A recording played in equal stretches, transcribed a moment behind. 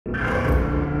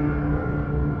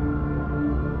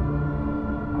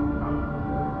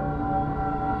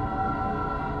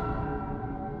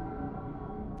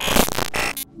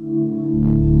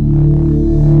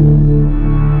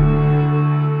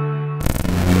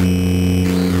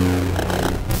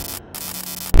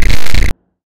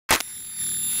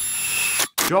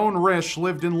Joan Risch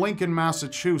lived in Lincoln,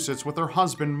 Massachusetts with her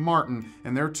husband Martin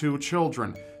and their 2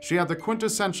 children. She had the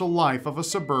quintessential life of a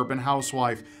suburban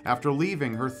housewife after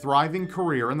leaving her thriving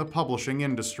career in the publishing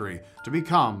industry to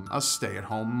become a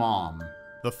stay-at-home mom.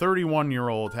 The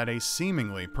 31-year-old had a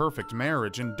seemingly perfect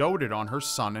marriage and doted on her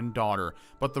son and daughter,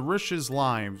 but the Risch's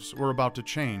lives were about to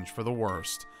change for the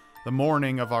worst. The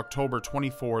morning of October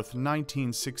 24th,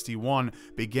 1961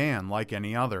 began like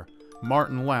any other.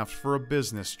 Martin left for a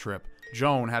business trip.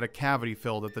 Joan had a cavity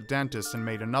filled at the dentist and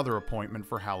made another appointment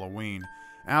for Halloween.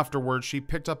 Afterwards, she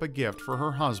picked up a gift for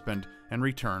her husband and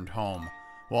returned home.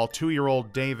 While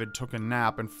 2-year-old David took a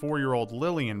nap and 4-year-old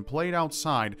Lillian played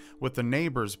outside with the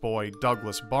neighbor's boy,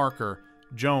 Douglas Barker,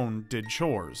 Joan did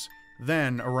chores.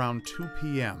 Then, around 2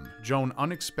 p.m., Joan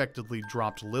unexpectedly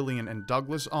dropped Lillian and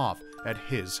Douglas off at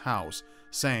his house,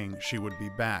 saying she would be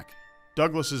back.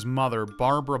 Douglas's mother,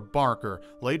 Barbara Barker,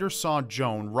 later saw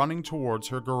Joan running towards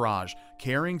her garage,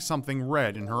 carrying something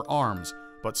red in her arms,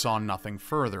 but saw nothing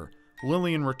further.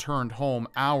 Lillian returned home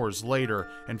hours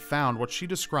later and found what she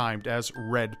described as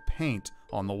red paint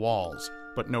on the walls,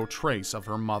 but no trace of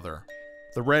her mother.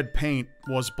 The red paint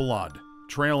was blood,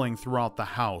 trailing throughout the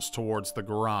house towards the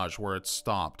garage where it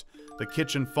stopped. The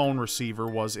kitchen phone receiver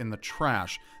was in the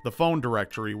trash. The phone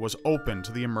directory was open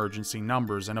to the emergency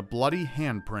numbers, and a bloody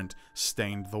handprint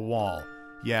stained the wall.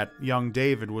 Yet, young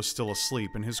David was still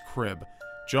asleep in his crib.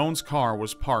 Joan's car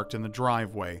was parked in the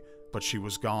driveway, but she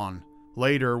was gone.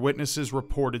 Later, witnesses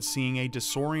reported seeing a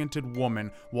disoriented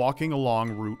woman walking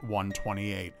along Route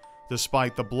 128.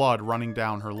 Despite the blood running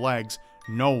down her legs,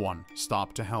 no one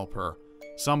stopped to help her.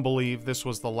 Some believe this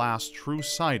was the last true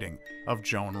sighting of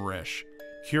Joan Risch.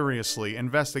 Curiously,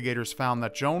 investigators found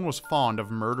that Joan was fond of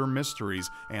murder mysteries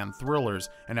and thrillers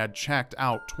and had checked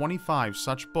out 25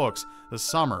 such books the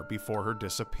summer before her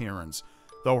disappearance.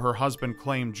 Though her husband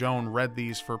claimed Joan read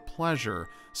these for pleasure,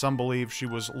 some believe she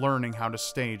was learning how to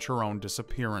stage her own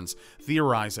disappearance,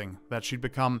 theorizing that she'd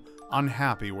become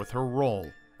unhappy with her role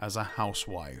as a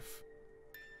housewife.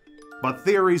 But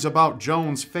theories about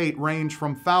Joan's fate range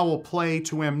from foul play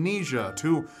to amnesia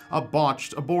to a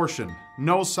botched abortion.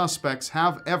 No suspects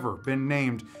have ever been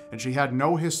named, and she had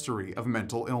no history of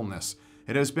mental illness.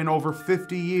 It has been over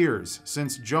 50 years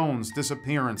since Joan's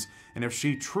disappearance, and if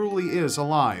she truly is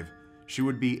alive, she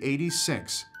would be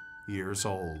 86 years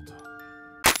old.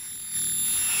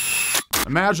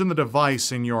 Imagine the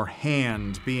device in your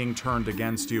hand being turned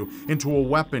against you into a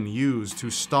weapon used to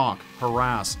stalk,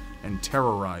 harass, and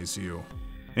terrorize you.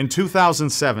 In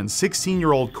 2007,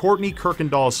 16-year-old Courtney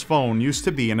Kirkendall's phone used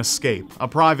to be an escape, a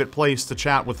private place to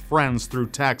chat with friends through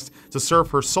text, to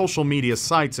surf her social media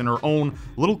sites in her own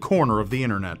little corner of the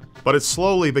internet. But it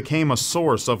slowly became a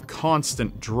source of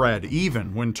constant dread,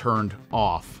 even when turned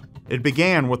off. It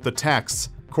began with the texts.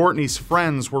 Courtney's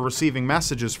friends were receiving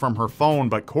messages from her phone,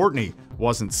 but Courtney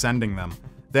wasn't sending them.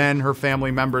 Then her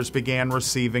family members began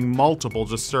receiving multiple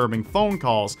disturbing phone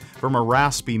calls from a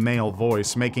raspy male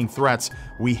voice, making threats: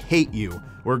 "We hate you,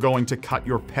 we're going to cut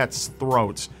your pets'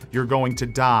 throats, you're going to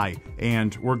die,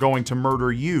 and we're going to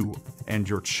murder you and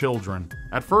your children."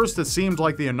 At first, it seemed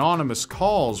like the anonymous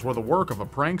calls were the work of a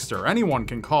prankster. Anyone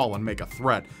can call and make a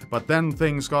threat, but then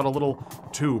things got a little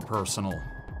too personal.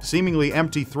 Seemingly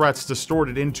empty threats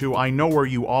distorted into "I know where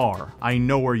you are, I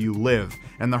know where you live,"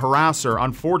 and the harasser,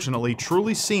 unfortunately,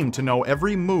 truly seemed to know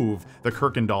every move the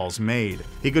Kirkendalls made.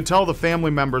 He could tell the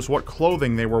family members what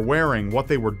clothing they were wearing, what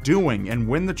they were doing, and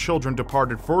when the children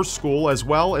departed for school, as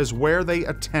well as where they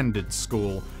attended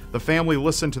school. The family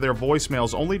listened to their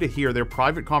voicemails only to hear their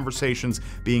private conversations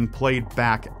being played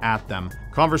back at them.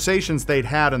 Conversations they'd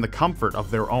had in the comfort of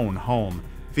their own home.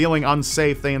 Feeling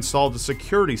unsafe, they installed a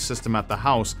security system at the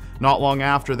house. Not long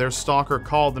after, their stalker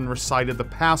called and recited the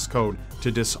passcode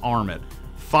to disarm it.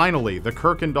 Finally, the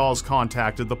Kirkendalls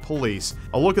contacted the police.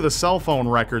 A look at the cell phone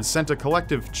records sent a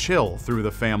collective chill through the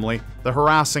family. The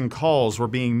harassing calls were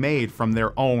being made from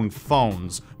their own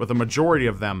phones, with a majority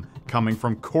of them coming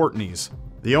from Courtney's.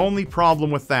 The only problem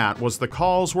with that was the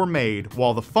calls were made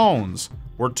while the phones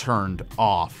were turned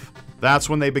off. That's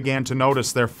when they began to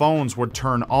notice their phones would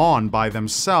turn on by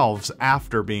themselves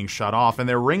after being shut off, and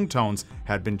their ringtones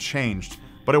had been changed.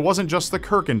 But it wasn't just the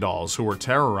Kirkendalls who were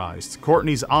terrorized.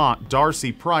 Courtney's aunt,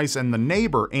 Darcy Price, and the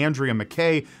neighbor, Andrea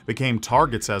McKay, became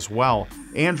targets as well.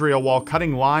 Andrea, while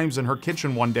cutting limes in her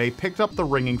kitchen one day, picked up the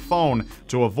ringing phone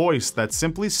to a voice that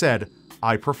simply said,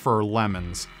 "I prefer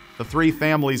lemons." The three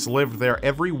families lived their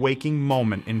every waking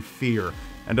moment in fear.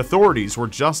 and authorities were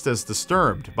just as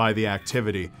disturbed by the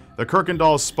activity. The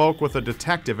Kirkendalls spoke with a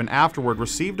detective and afterward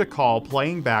received a call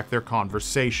playing back their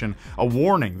conversation, a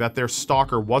warning that their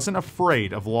stalker wasn't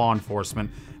afraid of law enforcement.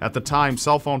 At the time,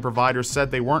 cell phone providers said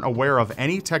they weren't aware of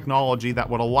any technology that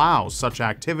would allow such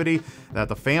activity that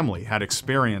the family had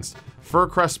experienced.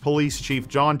 Fircrest Police Chief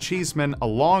John Cheeseman, a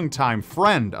longtime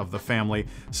friend of the family,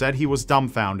 said he was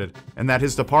dumbfounded and that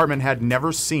his department had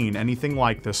never seen anything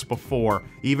like this before.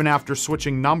 Even after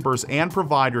switching numbers and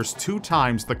providers 2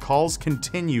 times, the calls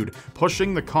continued,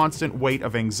 pushing the constant weight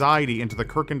of anxiety into the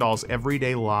Kirkendalls'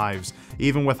 everyday lives.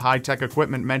 Even with high-tech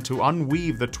equipment meant to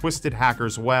unweave the twisted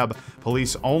hacker's web,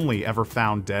 police only ever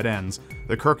found dead ends.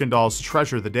 The Kirkendalls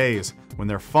treasure the days when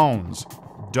their phones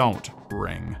don't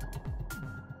ring.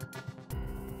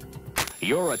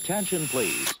 Your attention,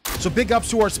 please. So big ups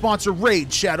to our sponsor,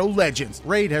 Raid Shadow Legends.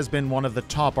 Raid has been one of the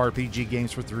top RPG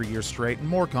games for 3 years straight, and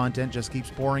more content just keeps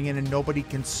pouring in and nobody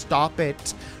can stop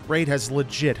it. Raid has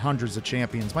legit hundreds of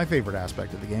champions, my favorite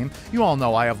aspect of the game. You all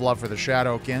know I have love for the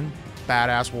Shadowkin.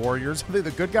 Badass warriors. Are they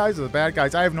the good guys or the bad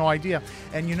guys? I have no idea.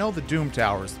 And you know the Doom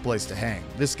Tower is the place to hang.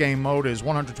 This game mode is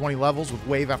 120 levels with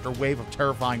wave after wave of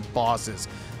terrifying bosses.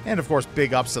 And of course,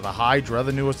 big ups to the Hydra,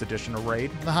 the newest addition to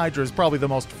Raid. The Hydra is probably the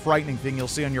most frightening thing you'll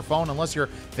see on your phone unless you're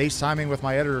FaceTiming with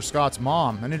my editor Scott's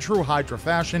mom. And in true Hydra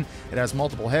fashion, it has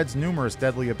multiple heads, numerous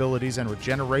deadly abilities, and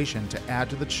regeneration to add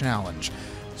to the challenge.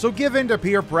 So give in to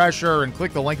peer pressure and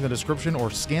click the link in the description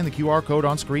or scan the QR code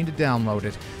on screen to download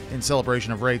it. In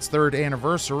celebration of Raid's 3rd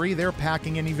anniversary, they're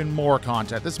packing in even more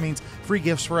content. This means free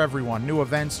gifts for everyone, new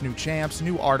events, new champs,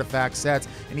 new artifact sets,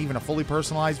 and even a fully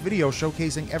personalized video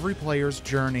showcasing every player's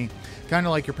journey. Kind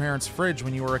of like your parents' fridge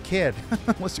when you were a kid,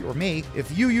 unless you were me.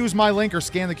 If you use my link or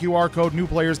scan the QR code, new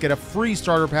players get a free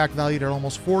starter pack valued at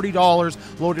almost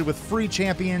 $40, loaded with free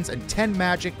champions and 10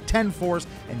 magic, 10 force,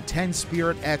 and 10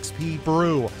 spirit XP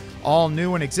brew. All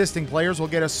new and existing players will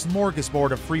get a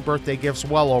smorgasbord of free birthday gifts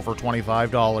well over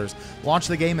 $25. Launch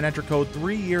the game and enter code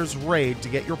 3YearsRaid to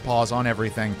get your paws on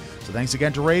everything. So thanks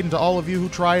again to Raid and to all of you who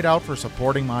try it out for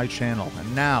supporting my channel.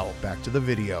 And now, back to the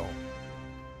video.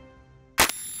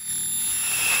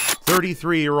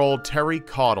 33-year-old Terry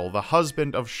Caudle, the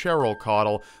husband of Cheryl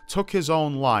Caudle, took his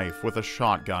own life with a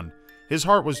shotgun. His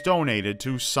heart was donated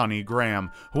to Sonny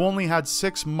Graham, who only had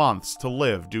 6 months to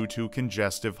live due to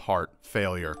congestive heart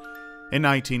failure. In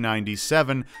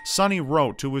 1997, Sonny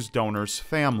wrote to his donor's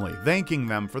family, thanking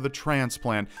them for the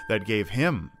transplant that gave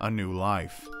him a new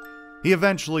life. He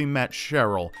eventually met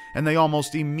Cheryl, and they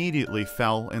almost immediately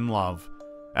fell in love.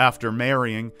 After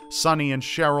marrying, Sonny and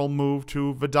Cheryl moved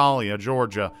to Vidalia,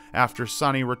 Georgia, after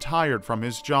Sonny retired from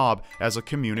his job as a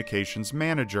communications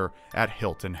manager at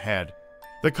Hilton Head.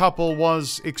 The couple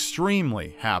was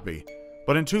extremely happy,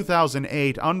 but in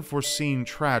 2008, unforeseen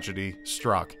tragedy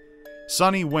struck.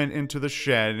 Sonny went into the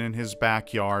shed in his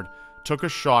backyard, took a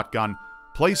shotgun,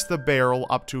 placed the barrel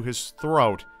up to his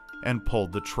throat, and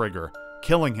pulled the trigger,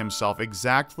 killing himself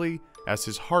exactly as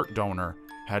his heart donor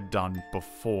had done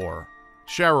before.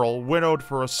 Cheryl, widowed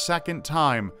for a second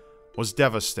time, was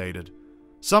devastated.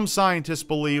 Some scientists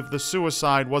believe the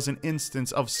suicide was an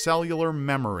instance of cellular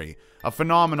memory, a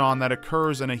phenomenon that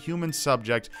occurs in a human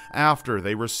subject after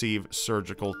they receive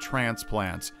surgical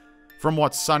transplants. From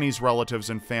what Sonny's relatives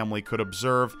and family could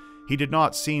observe, he did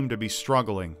not seem to be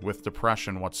struggling with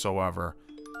depression whatsoever.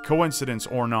 Coincidence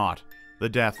or not, the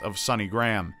death of Sonny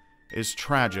Graham is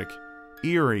tragic,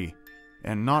 eerie,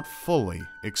 and not fully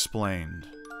explained.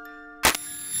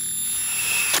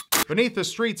 Beneath the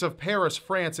streets of Paris,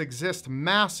 France, exist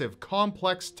massive,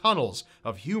 complex tunnels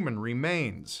of human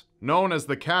remains. Known as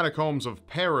the Catacombs of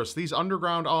Paris, these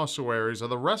underground ossuaries are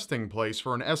the resting place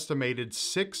for an estimated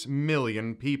 6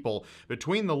 million people.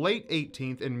 Between the late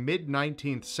 18th and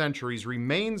mid-19th centuries,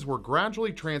 remains were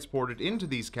gradually transported into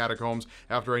these catacombs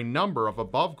after a number of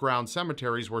above-ground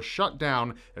cemeteries were shut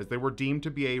down as they were deemed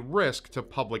to be a risk to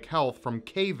public health from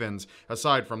cave-ins.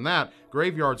 Aside from that,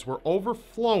 graveyards were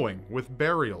overflowing with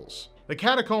burials. The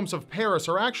Catacombs of Paris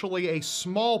are actually a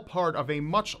small part of a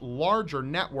much larger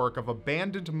network of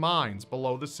abandoned mines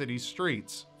below the city's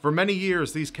streets. For many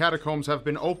years, these catacombs have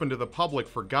been open to the public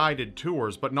for guided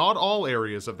tours, but not all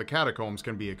areas of the catacombs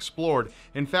can be explored.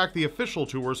 In fact, the official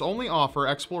tours only offer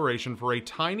exploration for a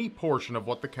tiny portion of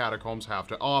what the catacombs have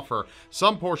to offer.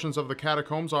 Some portions of the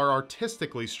catacombs are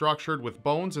artistically structured, with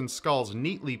bones and skulls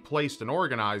neatly placed and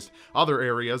organized. Other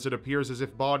areas, it appears as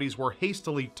if bodies were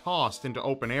hastily tossed into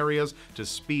open areas to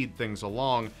speed things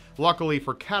along. Luckily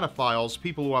for cataphiles,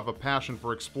 people who have a passion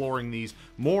for exploring these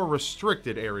more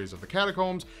restricted areas of the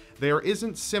catacombs, there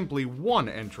isn't simply one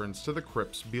entrance to the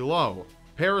crypts below.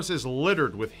 Paris is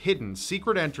littered with hidden,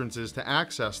 secret entrances to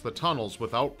access the tunnels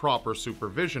without proper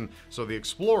supervision, so the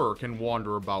explorer can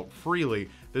wander about freely.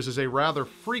 This is a rather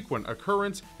frequent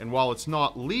occurrence, and while it's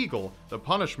not legal, the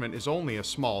punishment is only a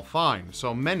small fine,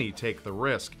 so many take the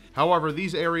risk. However,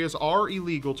 these areas are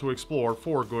illegal to explore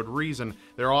for good reason.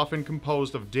 They're often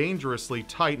composed of dangerously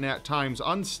tight and at times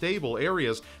unstable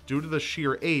areas due to the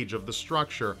sheer age of the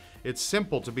structure. It's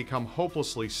simple to become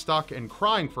hopelessly stuck, and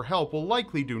crying for help will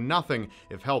likely do nothing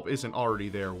if help isn't already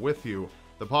there with you.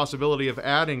 The possibility of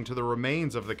adding to the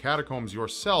remains of the catacombs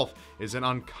yourself is an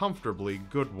uncomfortably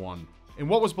good one. In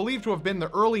what was believed to have been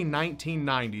the early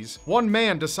 1990s, one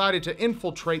man decided to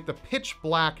infiltrate the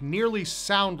pitch-black, nearly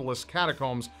soundless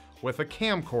catacombs with a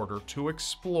camcorder to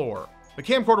explore. The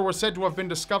camcorder was said to have been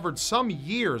discovered some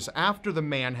years after the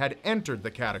man had entered the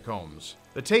catacombs.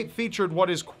 The tape featured what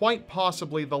is quite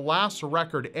possibly the last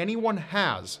record anyone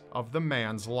has of the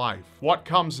man's life. What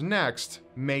comes next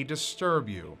may disturb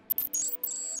you.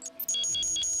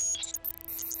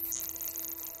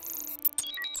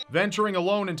 Venturing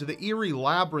alone into the eerie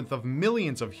labyrinth of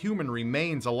millions of human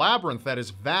remains, a labyrinth that is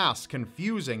vast,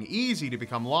 confusing, easy to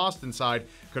become lost inside,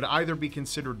 could either be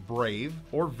considered brave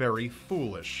or very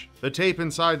foolish. The tape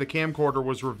inside the camcorder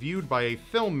was reviewed by a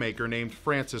filmmaker named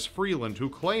Francis Freeland, who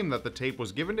claimed that the tape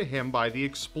was given to him by the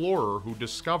explorer who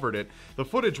discovered it. The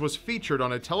footage was featured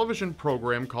on a television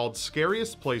program called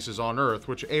Scariest Places on Earth,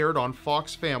 which aired on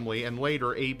Fox Family and later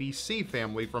ABC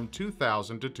Family from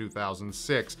 2000 to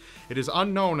 2006. It is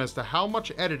unknown as to how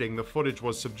much editing the footage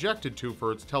was subjected to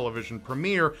for its television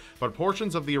premiere, but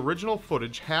portions of the original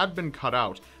footage had been cut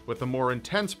out, with the more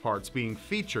intense parts being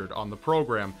featured on the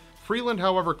program. Freeland,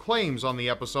 however, claims on the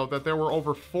episode that there were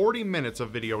over 40 minutes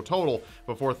of video total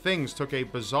before things took a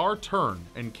bizarre turn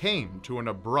and came to an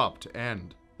abrupt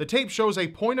end. The tape shows a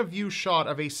point-of-view shot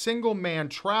of a single man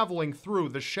traveling through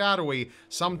the shadowy,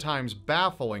 sometimes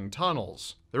baffling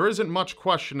tunnels. There isn't much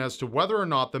question as to whether or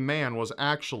not the man was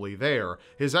actually there.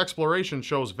 His exploration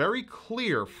shows very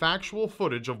clear, factual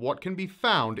footage of what can be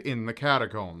found in the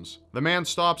catacombs. The man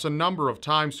stops a number of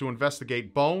times to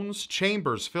investigate bones,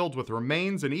 chambers filled with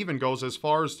remains, and even goes as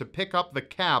far as to pick up the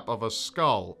cap of a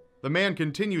skull. The man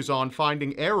continues on,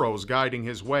 finding arrows guiding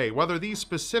his way. Whether these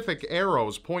specific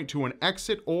arrows point to an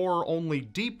exit or only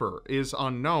deeper is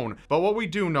unknown, but what we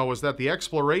do know is that the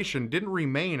exploration didn't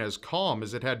remain as calm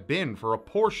as it had been for a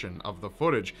portion of the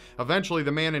footage. Eventually,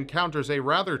 the man encounters a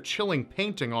rather chilling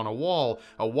painting on a wall,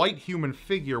 a white human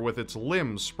figure with its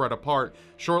limbs spread apart.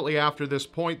 Shortly after this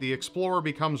point, the explorer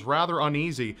becomes rather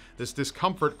uneasy. This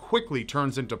discomfort quickly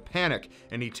turns into panic,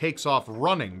 and he takes off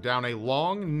running down a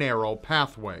long, narrow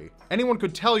pathway. Anyone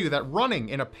could tell you that running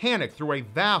in a panic through a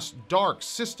vast, dark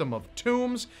system of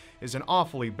tombs is an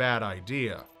awfully bad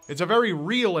idea. It's a very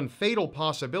real and fatal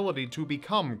possibility to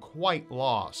become quite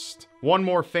lost. One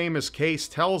more famous case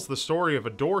tells the story of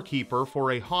a doorkeeper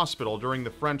for a hospital during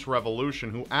the French Revolution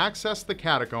who accessed the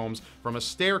catacombs from a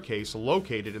staircase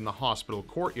located in the hospital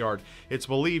courtyard. It's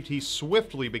believed he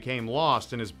swiftly became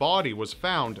lost and his body was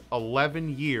found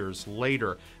 11 years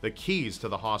later. The keys to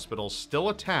the hospital still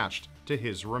attached to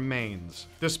his remains.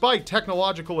 Despite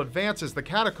technological advances, the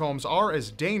catacombs are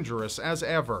as dangerous as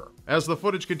ever. As the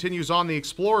footage continues on, the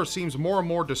explorer seems more and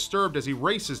more disturbed as he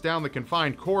races down the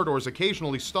confined corridors,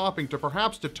 occasionally stopping to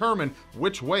perhaps determine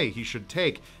which way he should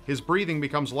take. His breathing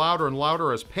becomes louder and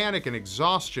louder as panic and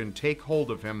exhaustion take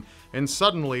hold of him. And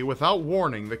suddenly, without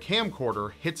warning, the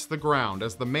camcorder hits the ground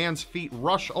as the man's feet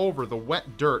rush over the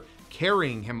wet dirt,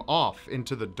 carrying him off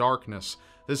into the darkness.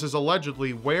 This is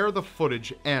allegedly where the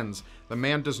footage ends. The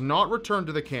man does not return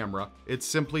to the camera. It's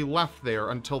simply left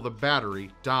there until the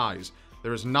battery dies.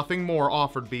 There is nothing more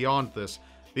offered beyond this.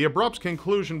 The abrupt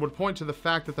conclusion would point to the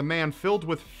fact that the man, filled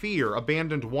with fear,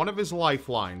 abandoned one of his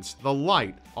lifelines, the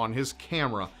light on his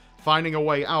camera. Finding a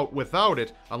way out without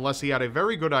it, unless he had a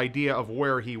very good idea of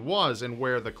where he was and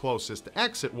where the closest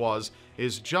exit was,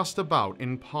 is just about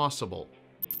impossible.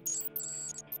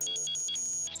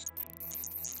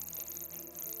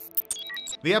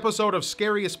 The episode of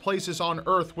Scariest Places on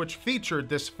Earth, which featured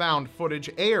this found footage,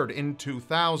 aired in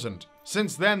 2000.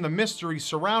 Since then, the mystery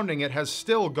surrounding it has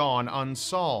still gone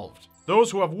unsolved.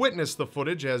 Those who have witnessed the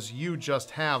footage, as you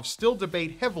just have, still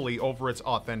debate heavily over its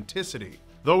authenticity.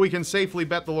 Though we can safely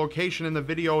bet the location in the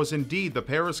video is indeed the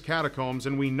Paris catacombs,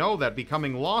 and we know that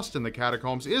becoming lost in the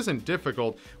catacombs isn't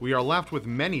difficult, we are left with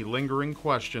many lingering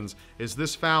questions. Is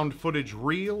this found footage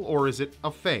real, or is it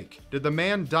a fake? Did the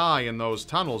man die in those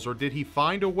tunnels, or did he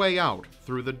find a way out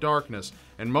through the darkness?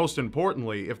 And most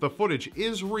importantly, if the footage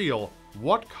is real,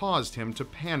 what caused him to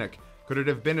panic? Could it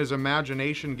have been his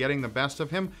imagination getting the best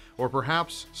of him, or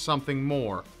perhaps something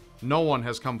more? No one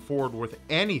has come forward with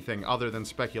anything other than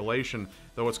speculation,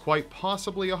 though it's quite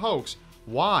possibly a hoax.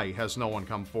 Why has no one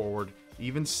come forward?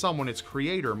 Even someone its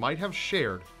creator might have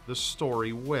shared the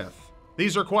story with.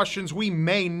 These are questions we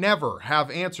may never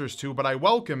have answers to, but I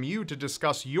welcome you to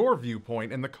discuss your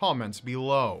viewpoint in the comments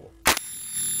below.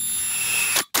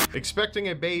 Expecting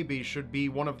a baby should be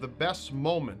one of the best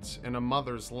moments in a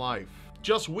mother's life.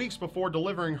 Just weeks before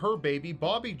delivering her baby,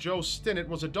 Bobby Jo Stinnett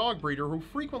was a dog breeder who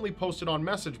frequently posted on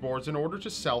message boards in order to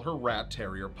sell her rat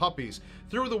terrier puppies.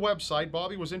 Through the website,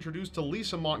 Bobby was introduced to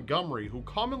Lisa Montgomery, who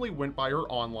commonly went by her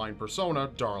online persona,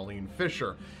 Darlene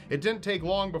Fisher. It didn't take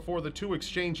long before the two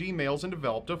exchanged emails and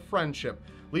developed a friendship.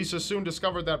 Lisa soon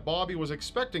discovered that Bobby was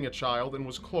expecting a child and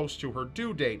was close to her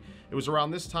due date. It was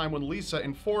around this time when Lisa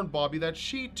informed Bobby that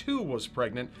she too was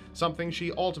pregnant, something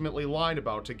she ultimately lied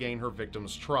about to gain her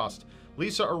victim's trust.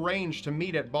 Lisa arranged to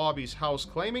meet at Bobby's house,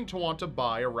 claiming to want to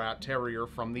buy a rat terrier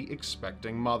from the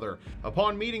expecting mother.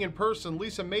 Upon meeting in person,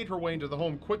 Lisa made her way into the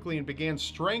home quickly and began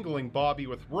strangling Bobby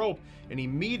with rope, and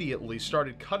immediately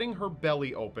started cutting her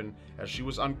belly open as she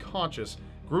was unconscious,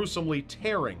 gruesomely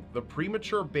tearing the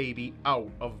premature baby out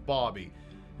of Bobby.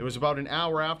 It was about an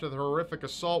hour after the horrific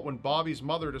assault when Bobby's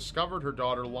mother discovered her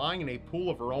daughter lying in a pool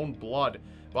of her own blood.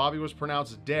 Bobby was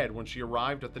pronounced dead when she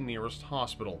arrived at the nearest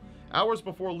hospital. Hours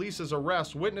before Lisa's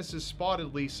arrest, witnesses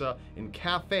spotted Lisa in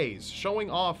cafes showing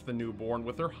off the newborn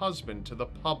with her husband to the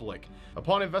public.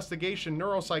 Upon investigation,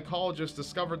 neuropsychologists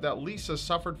discovered that Lisa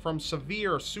suffered from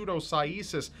severe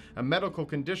pseudocyesis, a medical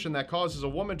condition that causes a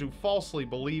woman to falsely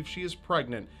believe she is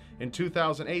pregnant. In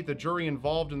 2008, the jury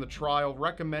involved in the trial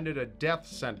recommended a death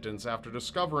sentence after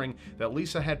discovering that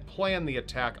Lisa had planned the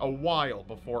attack a while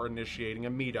before initiating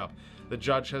a meetup. The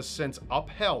judge has since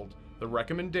upheld the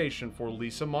recommendation for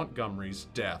Lisa Montgomery's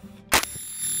death.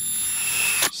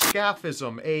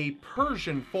 Scaphism, a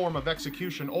Persian form of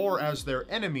execution, or as their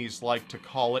enemies like to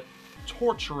call it,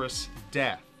 torturous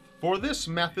death. For this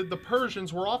method, the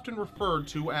Persians were often referred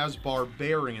to as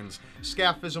barbarians.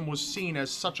 Scaphism was seen as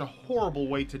such a horrible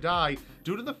way to die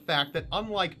due to the fact that,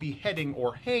 unlike beheading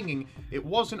or hanging, it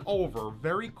wasn't over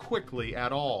very quickly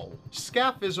at all.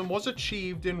 Scaphism was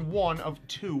achieved in one of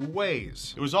two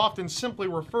ways. It was often simply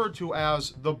referred to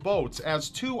as the boats, as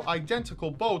two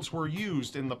identical boats were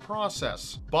used in the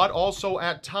process. But also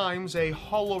at times a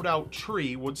hollowed out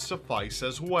tree would suffice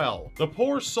as well. The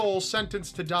poor soul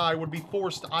sentenced to die would be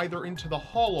forced either into the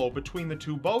hollow between the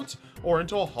two boats or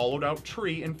into a hollowed out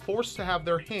tree and forced to have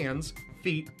their hands,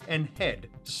 feet, and head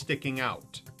sticking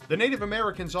out. The Native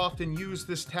Americans often used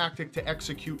this tactic to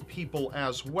execute people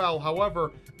as well.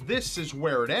 However, this is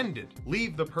where it ended.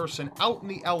 Leave the person out in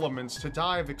the elements to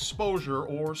die of exposure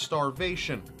or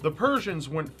starvation. The Persians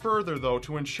went further, though,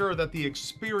 to ensure that the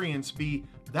experience be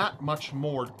that much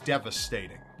more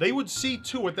devastating. They would see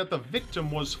to it that the victim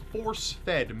was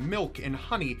force-fed milk and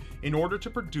honey in order to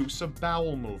produce a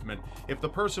bowel movement. If the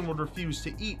person would refuse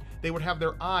to eat, they would have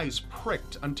their eyes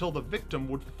pricked until the victim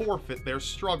would forfeit their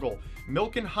struggle.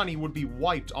 Milk and honey would be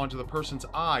wiped onto the person's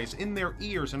eyes, in their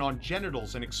ears, and on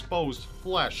genitals and exposed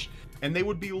flesh, and they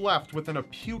would be left within a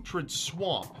putrid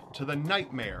swamp to the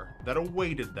nightmare that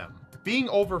awaited them. Being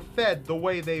overfed the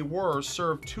way they were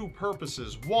served two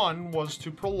purposes. One was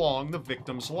to prolong the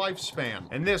victim's lifespan,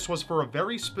 and this was for a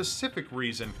very specific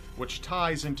reason, which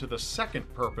ties into the second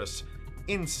purpose: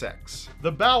 insects.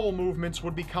 The bowel movements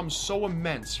would become so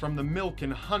immense from the milk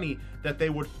and honey that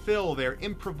they would fill their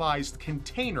improvised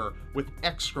container with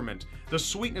excrement. The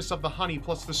sweetness of the honey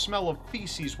plus the smell of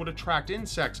feces would attract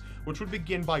insects, which would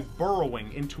begin by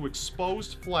burrowing into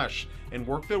exposed flesh and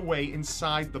work their way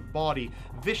inside the body,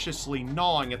 viciously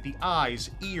gnawing at the eyes,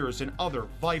 ears, and other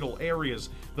vital areas.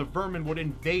 The vermin would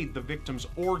invade the victim's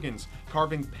organs,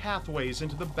 carving pathways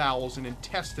into the bowels and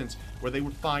intestines where they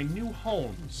would find new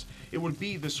homes. It would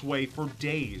be this way for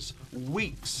days,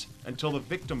 weeks, until the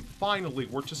victim finally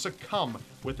were to succumb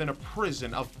within a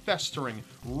prison of festering,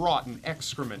 rotten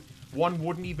excrement. One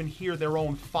wouldn't even hear their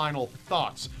own final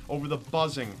thoughts over the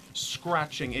buzzing,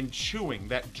 scratching, and chewing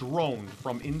that droned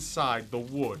from inside the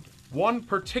wood. One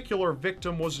particular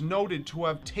victim was noted to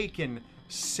have taken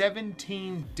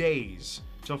 17 days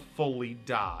to fully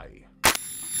die.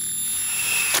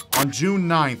 On June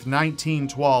 9th,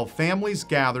 1912, families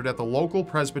gathered at the local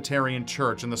Presbyterian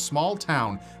church in the small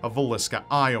town of Villisca,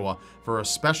 Iowa, for a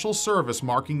special service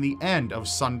marking the end of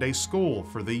Sunday school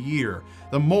for the year.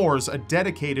 The Moores, a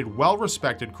dedicated,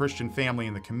 well-respected Christian family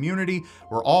in the community,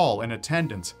 were all in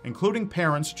attendance, including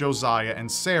parents Josiah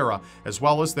and Sarah, as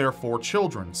well as their 4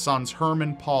 children, sons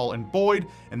Herman, Paul, and Boyd,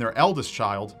 and their eldest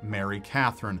child, Mary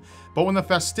Catherine. But when the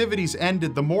festivities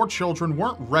ended, the Moore children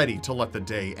weren't ready to let the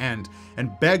day end,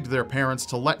 and begged their parents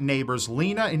to let neighbors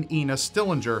Lena and Ina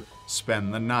Stillinger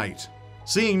spend the night.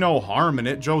 Seeing no harm in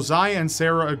it, Josiah and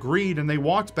Sarah agreed, and they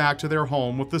walked back to their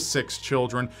home with the 6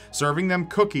 children, serving them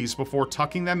cookies before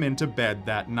tucking them into bed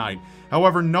that night.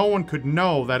 However, no one could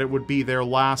know that it would be their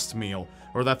last meal,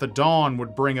 or that the dawn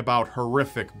would bring about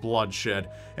horrific bloodshed.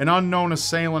 An unknown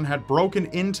assailant had broken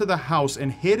into the house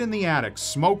and hid in the attic,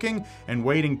 smoking and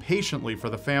waiting patiently for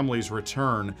the family's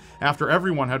return. After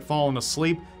everyone had fallen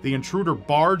asleep, the intruder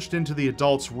barged into the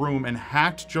adult's room and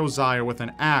hacked Josiah with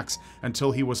an axe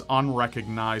until he was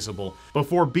unrecognizable,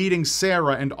 before beating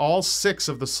Sarah and all 6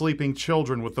 of the sleeping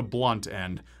children with the blunt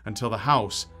end, until the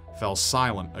house fell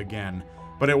silent again.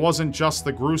 But it wasn't just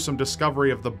the gruesome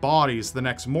discovery of the bodies the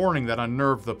next morning that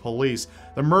unnerved the police.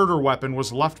 The murder weapon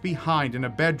was left behind in a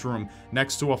bedroom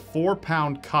next to a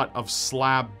 4-pound cut of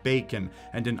slab bacon,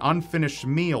 and an unfinished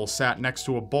meal sat next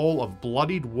to a bowl of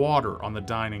bloodied water on the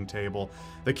dining table.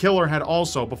 The killer had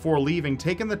also, before leaving,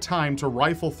 taken the time to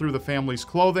rifle through the family's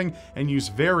clothing and use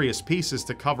various pieces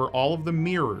to cover all of the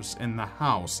mirrors in the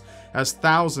house. As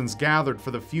thousands gathered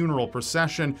for the funeral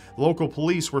procession, local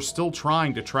police were still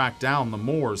trying to track down the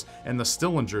Moores and the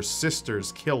Stillinger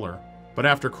sisters' killer. But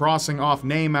after crossing off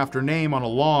name after name on a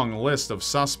long list of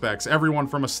suspects, everyone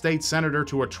from a state senator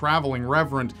to a traveling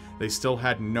reverend, they still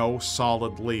had no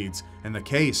solid leads, and the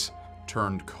case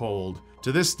turned cold.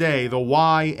 To this day, the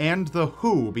why and the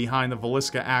who behind the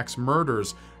Villisca Axe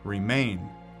murders remain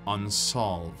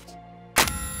unsolved.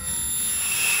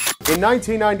 In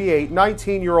 1998,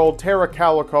 19-year-old Tara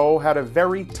Calico had a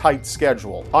very tight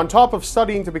schedule. On top of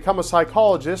studying to become a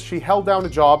psychologist, she held down a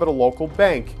job at a local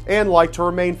bank and liked to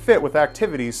remain fit with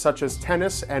activities such as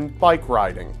tennis and bike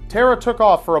riding. Tara took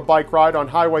off for a bike ride on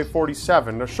Highway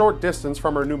 47, a short distance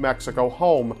from her New Mexico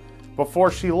home.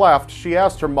 Before she left, she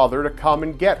asked her mother to come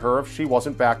and get her if she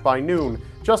wasn't back by noon,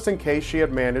 just in case she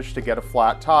had managed to get a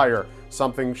flat tire,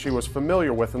 something she was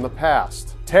familiar with in the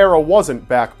past. Tara wasn't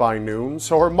back by noon,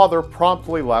 so her mother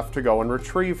promptly left to go and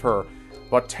retrieve her.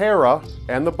 But Tara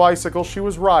and the bicycle she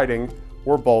was riding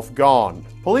were both gone.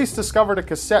 Police discovered a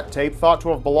cassette tape thought to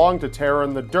have belonged to Tara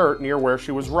in the dirt near where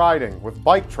she was riding, with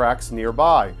bike tracks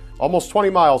nearby. Almost 20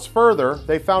 miles further,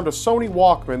 they found a Sony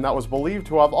Walkman that was believed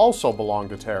to have also belonged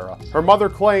to Tara. Her mother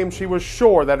claimed she was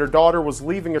sure that her daughter was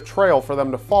leaving a trail for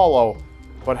them to follow,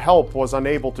 but help was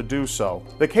unable to do so.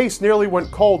 The case nearly went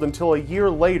cold until a year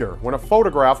later, when a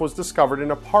photograph was discovered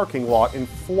in a parking lot in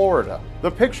Florida.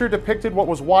 The picture depicted what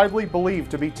was widely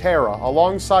believed to be Tara,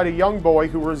 alongside a young boy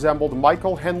who resembled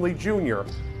Michael Henley Jr.,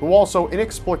 who also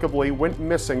inexplicably went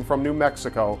missing from New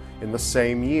Mexico in the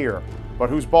same year, but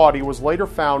whose body was later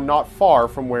found not far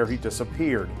from where he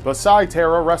disappeared. Beside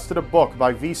Tara rested a book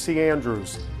by V.C.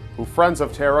 Andrews, who friends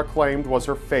of Tara claimed was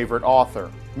her favorite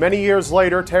author. Many years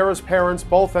later, Tara's parents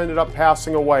both ended up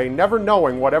passing away, never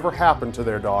knowing whatever happened to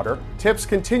their daughter. Tips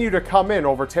continue to come in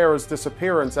over Tara's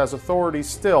disappearance as authorities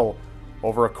still,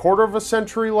 over a quarter of a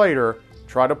century later,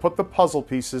 try to put the puzzle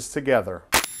pieces together.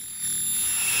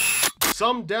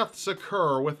 Some deaths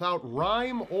occur without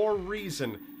rhyme or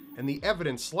reason, and the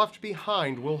evidence left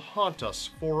behind will haunt us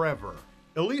forever.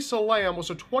 Elisa Lam was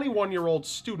a 21-year-old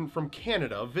student from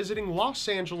Canada visiting Los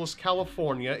Angeles,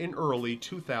 California in early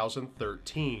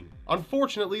 2013.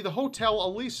 Unfortunately, the hotel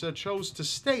Elisa chose to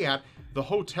stay at, the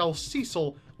Hotel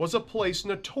Cecil, was a place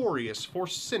notorious for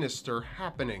sinister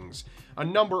happenings. A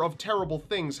number of terrible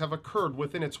things have occurred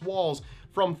within its walls,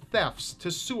 from thefts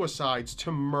to suicides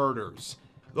to murders.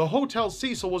 The Hotel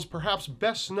Cecil was perhaps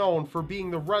best known for being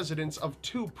the residence of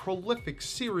 2 prolific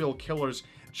serial killers,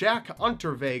 Jack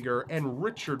Unterweger and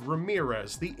Richard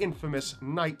Ramirez, the infamous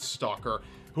Night Stalker,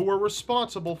 who were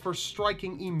responsible for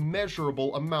striking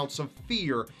immeasurable amounts of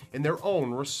fear in their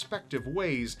own respective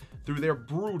ways through their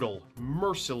brutal,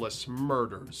 merciless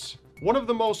murders. One of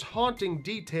the most haunting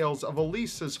details of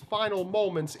Elisa's final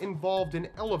moments involved an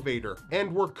elevator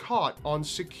and were caught on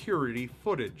security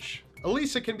footage.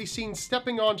 Elisa can be seen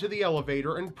stepping onto the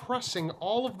elevator and pressing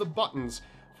all of the buttons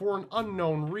for an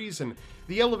unknown reason.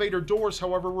 The elevator doors,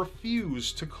 however,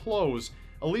 refuse to close.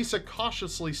 Elisa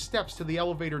cautiously steps to the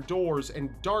elevator doors and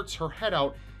darts her head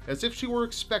out as if she were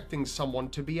expecting someone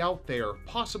to be out there,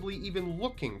 possibly even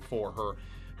looking for her.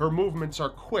 Her movements are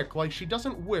quick, like she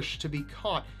doesn't wish to be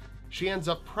caught. She ends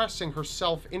up pressing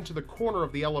herself into the corner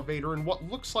of the elevator in what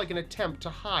looks like an attempt to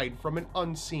hide from an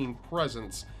unseen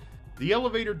presence. The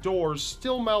elevator doors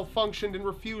still malfunctioned and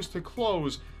refused to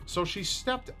close, so she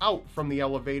stepped out from the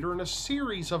elevator in a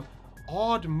series of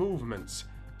odd movements.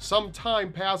 Some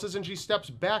time passes and she steps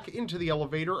back into the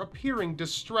elevator, appearing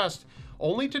distressed,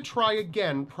 only to try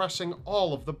again, pressing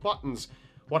all of the buttons.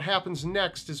 What happens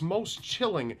next is most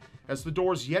chilling, as the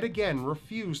doors yet again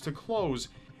refuse to close,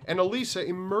 and Elisa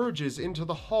emerges into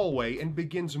the hallway and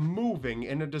begins moving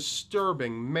in a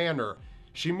disturbing manner.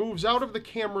 She moves out of the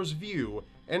camera's view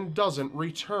and doesn't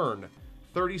return.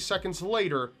 30 seconds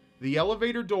later, the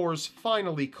elevator doors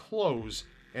finally close,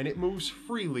 and it moves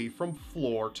freely from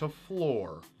floor to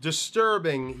floor.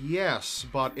 Disturbing, yes,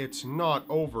 but it's not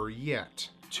over yet.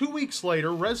 2 weeks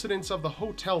later, residents of the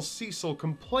Hotel Cecil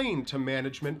complained to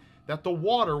management that the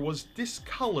water was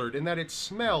discolored and that it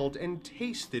smelled and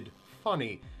tasted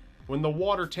funny. When the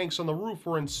water tanks on the roof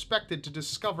were inspected to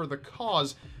discover the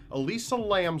cause, Elisa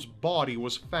Lam's body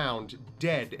was found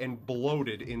dead and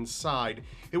bloated inside.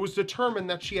 It was determined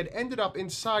that she had ended up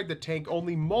inside the tank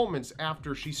only moments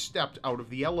after she stepped out of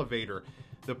the elevator.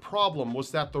 The problem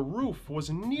was that the roof was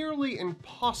nearly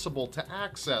impossible to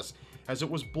access, as it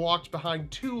was blocked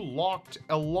behind 2 locked,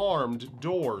 alarmed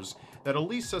doors that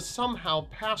Elisa somehow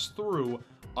passed through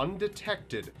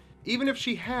undetected. Even if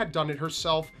she had done it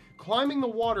herself, climbing the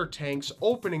water tanks,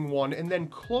 opening one, and then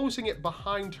closing it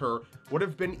behind her would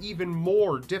have been even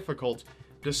more difficult.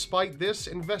 Despite this,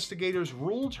 investigators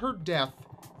ruled her death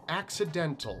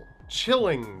accidental.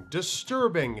 Chilling,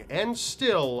 disturbing, and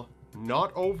still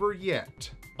not over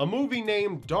yet. A movie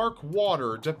named Dark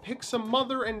Water depicts a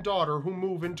mother and daughter who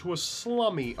move into a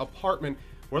slummy apartment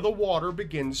where the water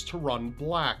begins to run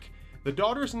black. The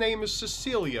daughter's name is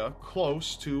Cecilia,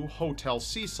 close to Hotel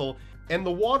Cecil, and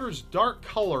the water's dark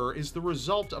color is the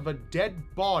result of a dead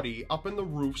body up in the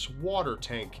roof's water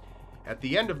tank. At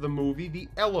the end of the movie, the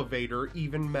elevator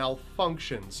even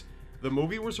malfunctions. The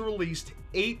movie was released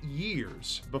 8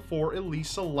 years before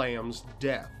Elisa Lam's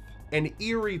death. An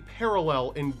eerie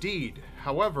parallel indeed,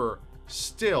 however,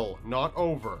 still not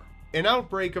over. An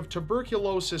outbreak of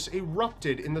tuberculosis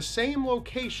erupted in the same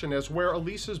location as where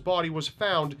Elisa's body was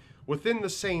found within the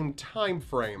same time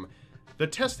frame. The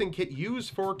testing kit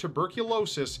used for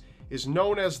tuberculosis is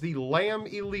known as the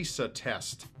Lam-Elisa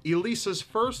test. Elisa's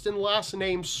first and last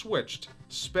name switched,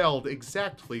 spelled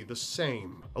exactly the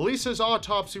same. Elisa's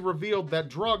autopsy revealed that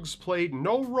drugs played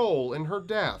no role in her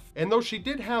death, and though she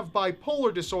did have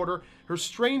bipolar disorder, her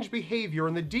strange behavior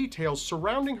and the details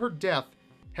surrounding her death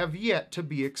have yet to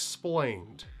be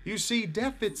explained. You see,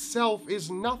 death itself is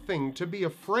nothing to be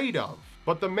afraid of,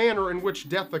 but the manner in which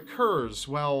death occurs,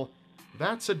 well,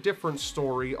 that's a different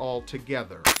story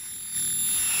altogether.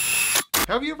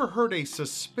 Have you ever heard a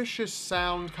suspicious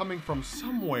sound coming from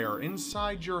somewhere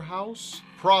inside your house?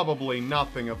 Probably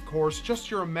nothing, of course,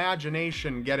 just your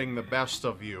imagination getting the best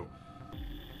of you.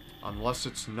 Unless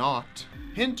it's not.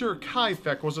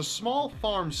 Hinterkaifeck was a small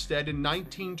farmstead in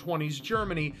 1920s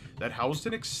Germany that housed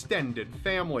an extended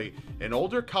family, an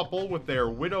older couple with their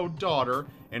widowed daughter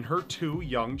and her 2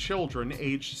 young children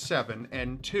aged 7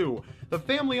 and 2. The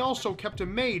family also kept a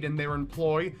maid in their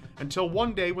employ until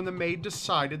one day when the maid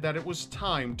decided that it was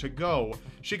time to go.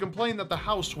 She complained that the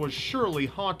house was surely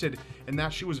haunted and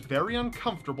that she was very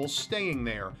uncomfortable staying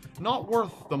there, not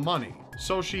worth the money.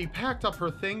 So she packed up her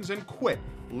things and quit,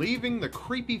 leaving the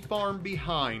creepy farm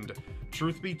behind.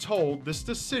 Truth be told, this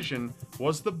decision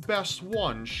was the best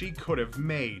one she could have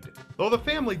made. Though the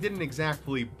family didn't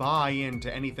exactly buy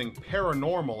into anything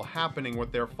paranormal happening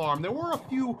with their farm, there were a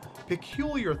few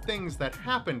peculiar things that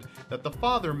happened that the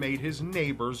father made his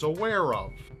neighbors aware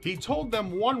of. He told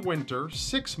them one winter,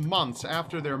 6 months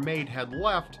after their maid had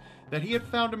left, that he had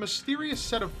found a mysterious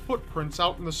set of footprints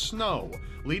out in the snow,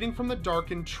 leading from the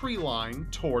darkened tree line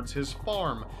towards his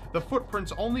farm. The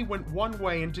footprints only went one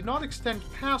way and did not extend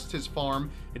past his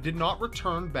farm and did not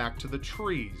return back to the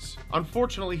trees.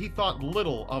 Unfortunately, he thought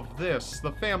little of this.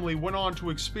 The family went on to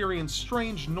experience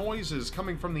strange noises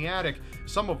coming from the attic,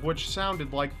 some of which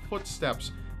sounded like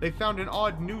footsteps. They found an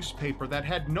odd newspaper that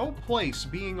had no place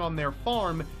being on their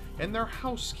farm, and their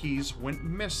house keys went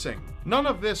missing. None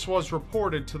of this was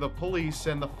reported to the police,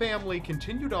 and the family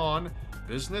continued on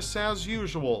business as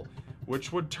usual,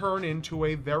 which would turn into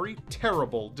a very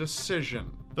terrible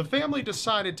decision. The family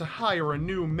decided to hire a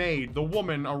new maid. The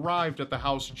woman arrived at the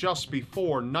house just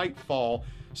before nightfall.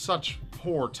 Such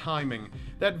poor timing.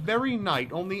 That very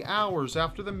night, only hours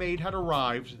after the maid had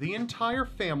arrived, the entire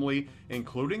family,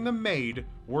 including the maid,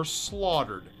 were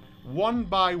slaughtered. One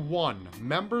by one,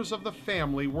 members of the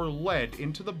family were led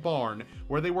into the barn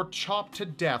where they were chopped to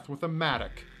death with a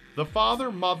mattock. The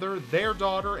father, mother, their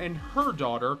daughter, and her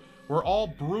daughter were all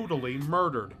brutally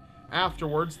murdered.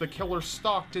 Afterwards, the killer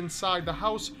stalked inside the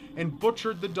house and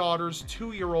butchered the daughter's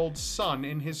 2-year-old son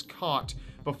in his cot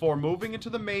before moving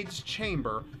into the maid's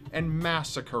chamber and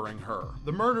massacring her.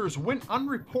 The murders went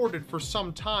unreported for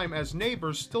some time as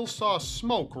neighbors still saw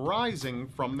smoke rising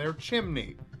from their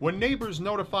chimney. When neighbors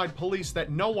notified police that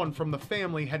no one from the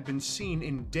family had been seen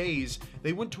in days,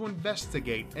 they went to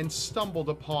investigate and stumbled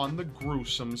upon the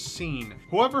gruesome scene.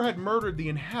 Whoever had murdered the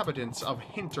inhabitants of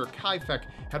Hinterkaifeck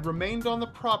had remained on the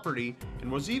property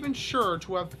and was even sure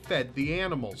to have fed the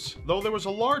animals. Though there was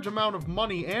a large amount of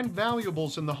money and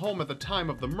valuables in the home at the time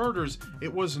of the murders,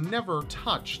 it was never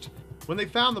touched. When they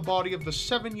found the body of the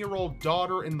 7-year-old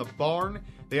daughter in the barn,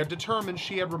 they had determined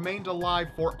she had remained alive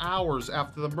for hours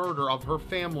after the murder of her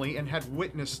family and had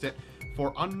witnessed it.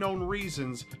 For unknown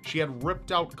reasons, she had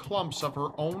ripped out clumps of her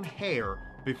own hair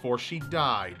before she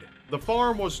died. The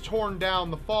farm was torn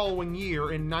down the following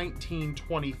year in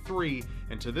 1923,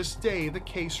 and to this day the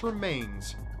case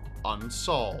remains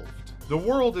unsolved. The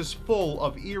world is full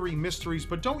of eerie mysteries,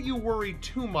 but don't you worry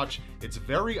too much. It's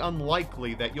very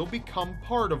unlikely that you'll become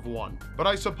part of one. But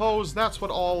I suppose that's what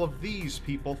all of these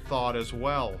people thought as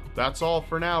well. That's all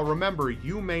for now. Remember,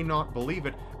 you may not believe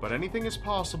it, but anything is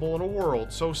possible in a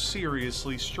world so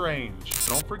seriously strange.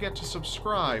 Don't forget to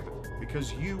subscribe,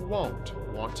 because you won't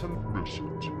want to miss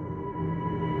it.